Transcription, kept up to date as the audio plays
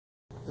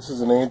This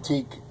is an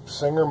antique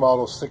Singer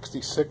model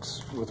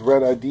 66 with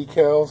red-eye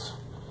decals.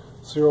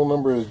 Serial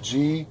number is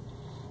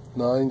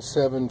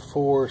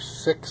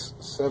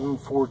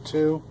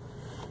G9746742.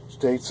 Which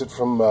dates it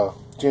from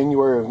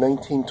January of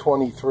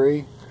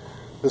 1923.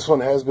 This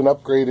one has been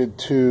upgraded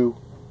to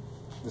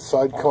the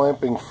side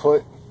clamping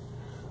foot,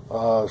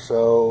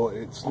 so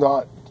it's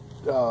not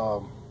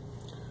an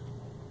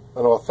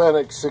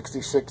authentic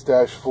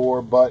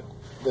 66-4, but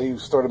they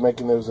started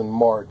making those in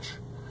March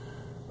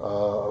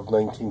of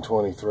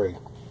 1923.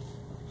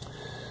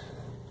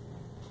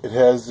 It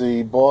has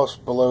the boss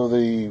below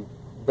the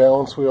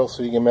balance wheel,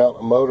 so you can mount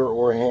a motor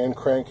or a hand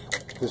crank.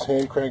 This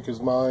hand crank is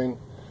mine,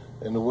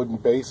 and the wooden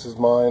base is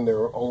mine.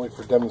 They're only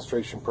for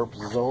demonstration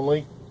purposes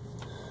only.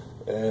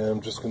 And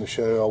I'm just going to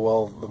show you how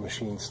well the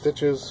machine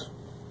stitches.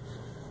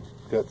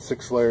 Got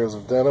 6 layers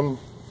of denim,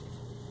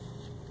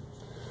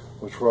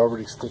 which were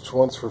already stitched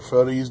once for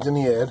photo used in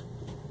the ad.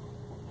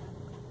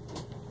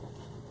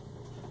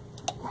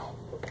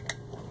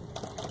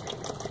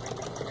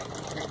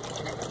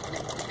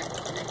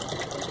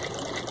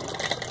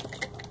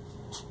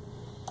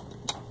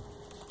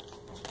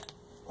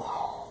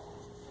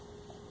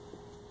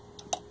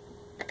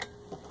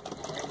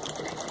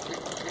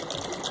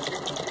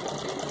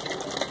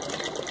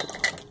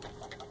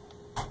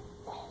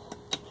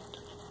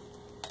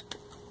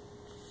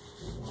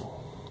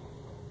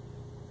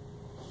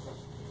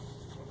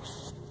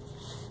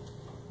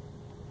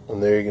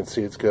 And there you can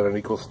see it's got an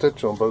equal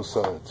stitch on both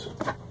sides.